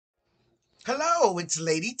Hello, it's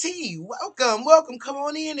Lady T. Welcome. Come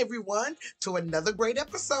on in, everyone, to another great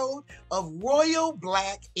episode of Royal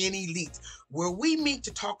Black and Elite, where we meet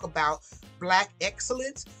to talk about Black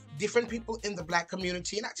excellence, different people in the Black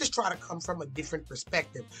community, and I just try to come from a different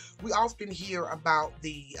perspective. We often hear about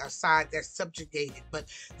the side that's subjugated, but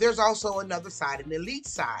there's also another side, an elite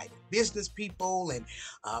side, business people and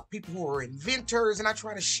people who are inventors, and I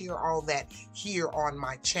try to share all that here on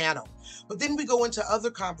my channel. But then we go into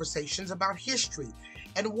other conversations about history.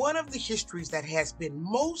 And one of the histories that has been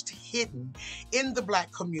most hidden in the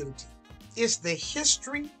Black community is the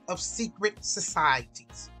history of secret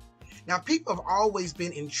societies. Now, people have always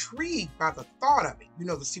been intrigued by the thought of it,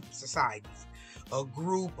 the secret societies, a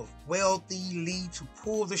group of wealthy elites who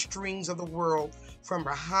pull the strings of the world from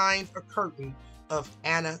behind a curtain of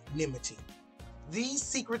anonymity. These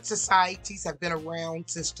secret societies have been around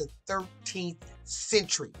since the 13th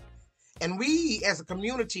century. And we, as a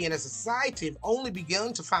community and as a society, have only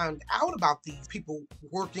begun to find out about these people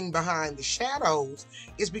working behind the shadows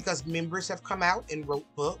is because members have come out and wrote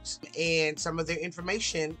books, and some of their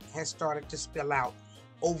information has started to spill out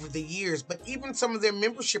over the years. But even some of their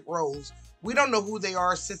membership roles, we don't know who they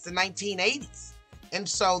are since the 1980s. And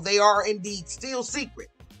so they are indeed still secret.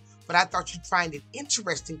 But I thought you'd find it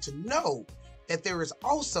interesting to know that there is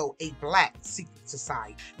also a Black secret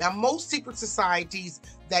society. Now, most secret societies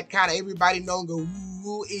that kind of everybody know go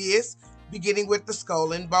who is, beginning with the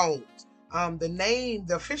Skull and Bones.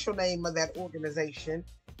 The official name of that organization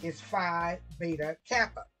is Phi Beta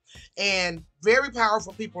Kappa. And very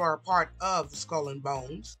powerful people are a part of the Skull and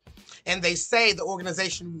Bones. And they say the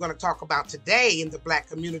organization we're going to talk about today in the Black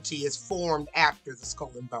community is formed after the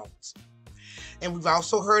Skull and Bones. And we've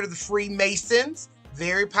also heard of the Freemasons,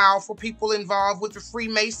 very powerful people involved with the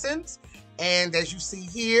Freemasons. And as you see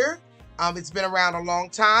here, it's been around a long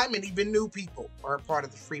time, and even new people are a part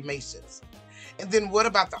of the Freemasons. And then what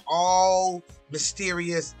about the all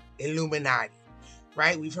mysterious Illuminati,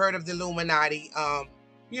 right? We've heard of the Illuminati,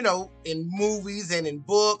 in movies and in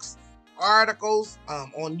books, articles,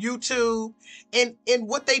 on YouTube, and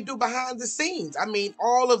what they do behind the scenes. I mean,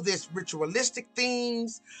 all of this ritualistic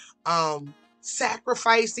things,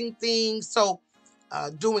 sacrificing things. So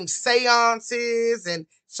doing seances. And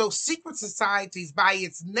so secret societies, by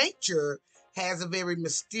its nature, has a very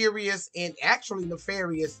mysterious and actually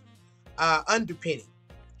nefarious underpinning,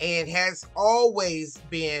 and has always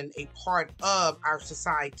been a part of our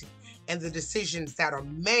society and the decisions that are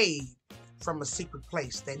made from a secret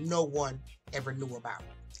place that no one ever knew about.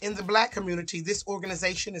 In the Black community, this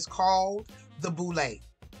organization is called the Boule,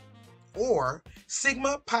 or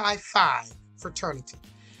Sigma Pi Phi fraternity.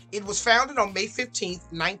 It was founded on May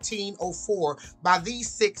 15th, 1904 by these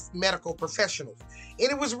 6 medical professionals.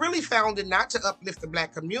 And it was really founded not to uplift the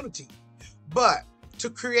Black community, but to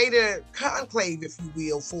create a conclave, if you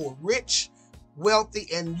will, for rich, wealthy,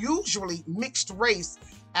 and usually mixed race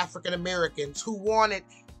African Americans who wanted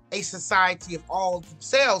a society of all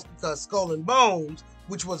themselves, because Skull and Bones,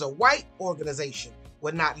 which was a white organization,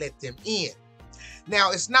 would not let them in.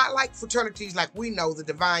 Now, it's not like fraternities like we know, the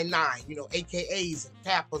Divine Nine, AKAs and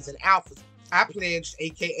Kappas and Alphas. I pledged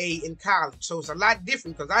AKA in college, so it's a lot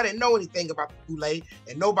different because I didn't know anything about the Boule,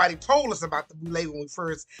 and nobody told us about the Boule when we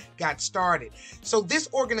first got started. So this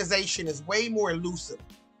organization is way more elusive.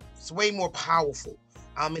 It's way more powerful,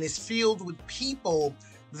 and it's filled with people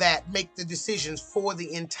that make the decisions for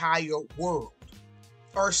the entire world.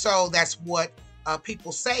 Or so that's what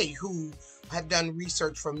people say who have done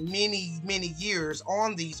research for many, many years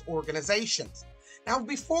on these organizations. Now,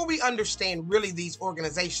 before we understand really these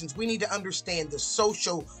organizations, we need to understand the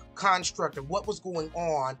social construct of what was going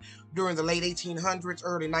on during the late 1800s,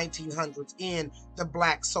 early 1900s in the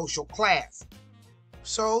Black social class.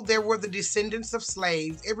 So there were the descendants of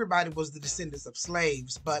slaves. Everybody was the descendants of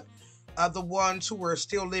slaves, but the ones who were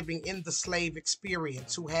still living in the slave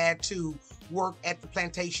experience, who had to work at the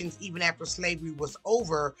plantations even after slavery was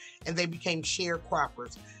over, and they became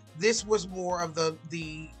sharecroppers. This was more of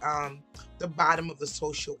the bottom of the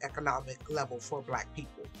social-economic level for Black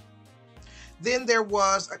people. Then there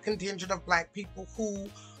was a contingent of Black people who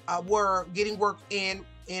were getting work in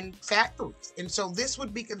factories, and so this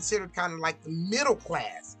would be considered kind of like the middle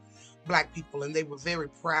class Black people, and they were very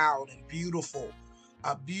proud and beautiful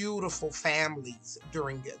families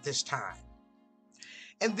during this time.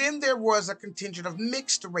 And then there was a contingent of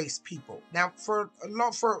mixed race people. Now, for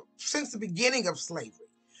since the beginning of slavery,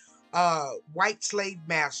 white slave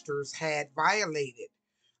masters had violated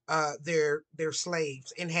their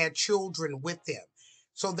slaves and had children with them.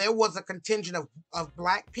 So there was a contingent of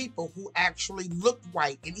Black people who actually looked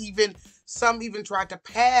white, and even some even tried to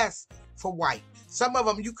pass for white. Some of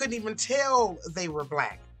them you couldn't even tell they were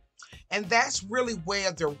black. And that's really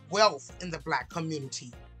where their wealth in the black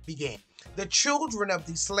community began. The children of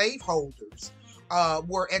these slaveholders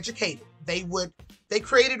were educated. They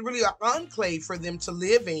created really an enclave for them to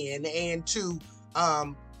live in and to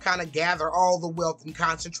kind of gather all the wealth and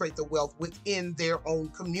concentrate the wealth within their own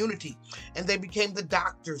community. And they became the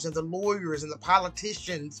doctors and the lawyers and the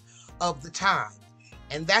politicians of the time.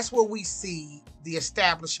 And that's where we see the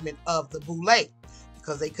establishment of the Boule.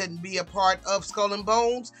 Because they couldn't be a part of Skull and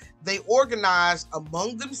Bones, they organized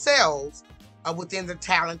among themselves within the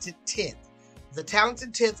Talented Tenth. The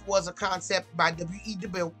Talented Tenth was a concept by W.E.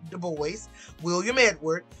 Du Bois, William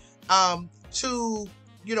Edward, to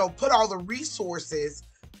put all the resources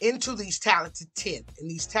into these Talented Tenth, and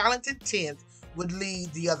these Talented Tenth would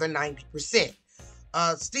lead the other 90%.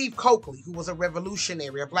 Steve Coakley, who was a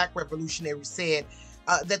black revolutionary, said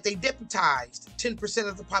that they deputized 10%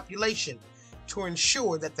 of the population to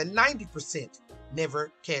ensure that the 90% never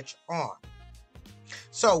catch on.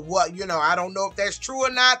 So I don't know if that's true or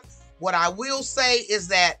not. What I will say is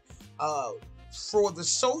that for the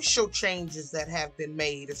social changes that have been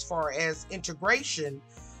made as far as integration,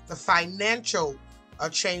 the financial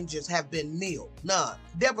changes have been none,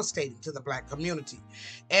 devastating to the black community.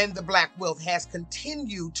 And the black wealth has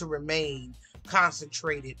continued to remain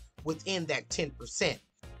concentrated within that 10%.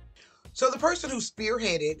 So the person who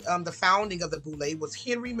spearheaded the founding of the Boule was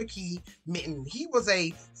Henry McKee Minton. He was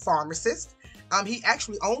a pharmacist. He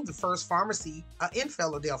actually owned the first pharmacy in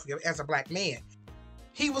Philadelphia as a black man.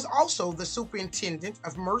 He was also the superintendent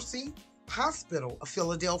of Mercy Hospital of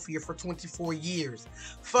Philadelphia for 24 years.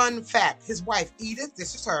 Fun fact, his wife Edith,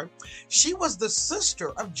 this is her, she was the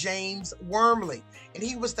sister of James Wormley, and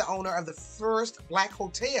he was the owner of the first black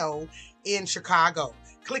hotel in Chicago.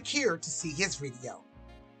 Click here to see his video.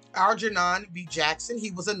 Algernon B. Jackson,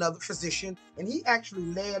 he was another physician, and he actually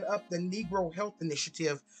led up the Negro Health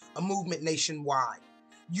Initiative, a movement nationwide.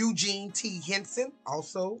 Eugene T. Henson,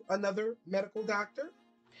 also another medical doctor.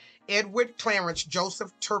 Edward Clarence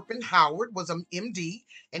Joseph Turpin Howard was an MD,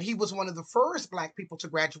 and he was one of the first black people to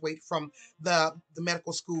graduate from the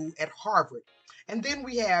medical school at Harvard. And then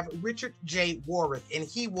we have Richard J. Warwick, and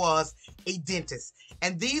he was a dentist.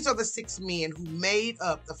 And these are the 6 men who made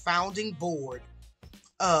up the founding board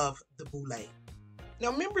of the Boule.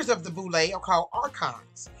 Now, members of the Boule are called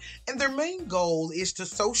archons, and their main goal is to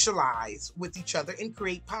socialize with each other and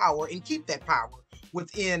create power and keep that power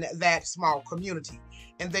within that small community.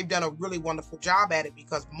 And they've done a really wonderful job at it,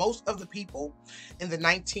 because most of the people in the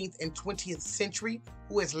 19th and 20th century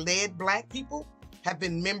who has led black people have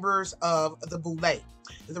been members of the Boule.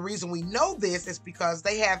 And the reason we know this is because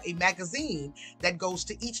they have a magazine that goes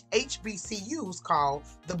to each HBCUs called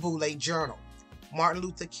the Boule Journal. Martin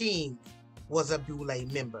Luther King was a Boule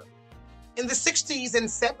member. In the 60s and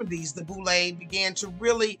 70s, the Boule began to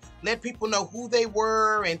really let people know who they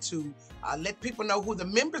were and to let people know who the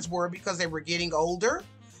members were, because they were getting older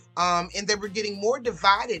and they were getting more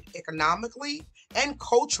divided economically and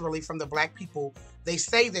culturally from the black people they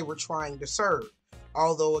say they were trying to serve.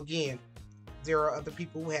 Although, again, there are other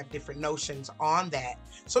people who have different notions on that.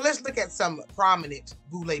 So let's look at some prominent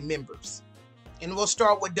Boule members. And we'll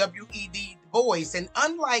start with W.E.D. Du Bois. And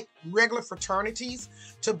unlike regular fraternities,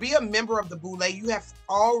 to be a member of the Boule, you have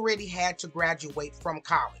already had to graduate from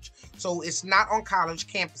college. So it's not on college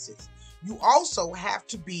campuses. You also have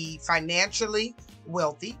to be financially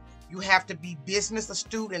wealthy. You have to be a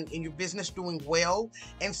student in your business doing well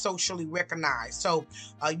and socially recognized. So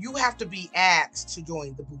you have to be asked to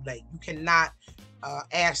join the Boule. You cannot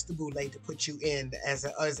ask the Boule to put you in as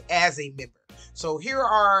a member. So here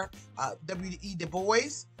are W.E. Du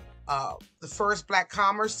Bois, the first Black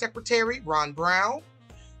Commerce Secretary, Ron Brown,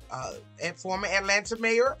 and former Atlanta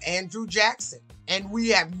Mayor, Andrew Jackson. And we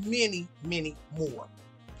have many, many more.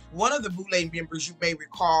 One of the Boule members you may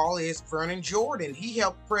recall is Vernon Jordan. He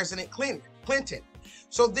helped President Clinton.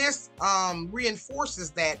 So this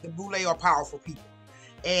reinforces that the Boule are powerful people,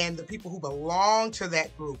 and the people who belong to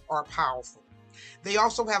that group are powerful. They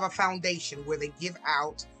also have a foundation where they give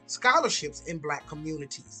out scholarships in black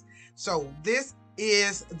communities. So this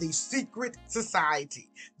is the secret society,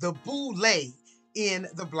 the Boule in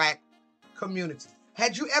the black community.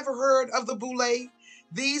 Had you ever heard of the Boule?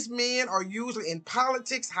 These men are usually in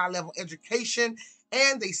politics, high-level education,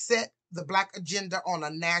 and they set the black agenda on a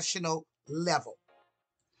national level.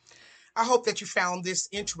 I hope that you found this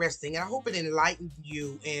interesting, and I hope it enlightened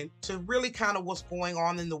you and to really kind of what's going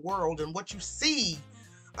on in the world, and what you see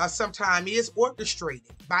sometimes is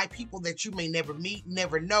orchestrated by people that you may never meet,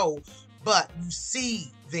 never know, but you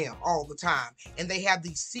see them all the time, and they have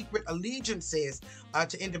these secret allegiances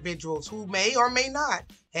to individuals who may or may not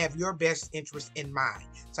have your best interest in mind.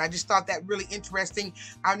 So I just thought that really interesting.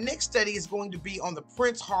 Our next study is going to be on the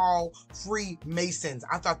Prince Hall Freemasons.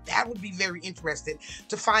 I thought that would be very interesting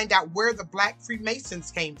to find out where the Black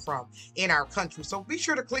Freemasons came from in our country. So be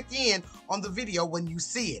sure to click in on the video when you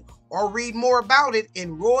see it, or read more about it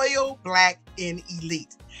in Royal Black in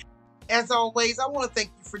Elite. As always, I want to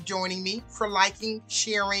thank you for joining me, for liking,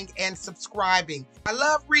 sharing, and subscribing. I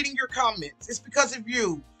love reading your comments. It's because of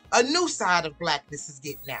you. A new side of Blackness is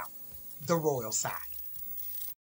getting out, the royal side.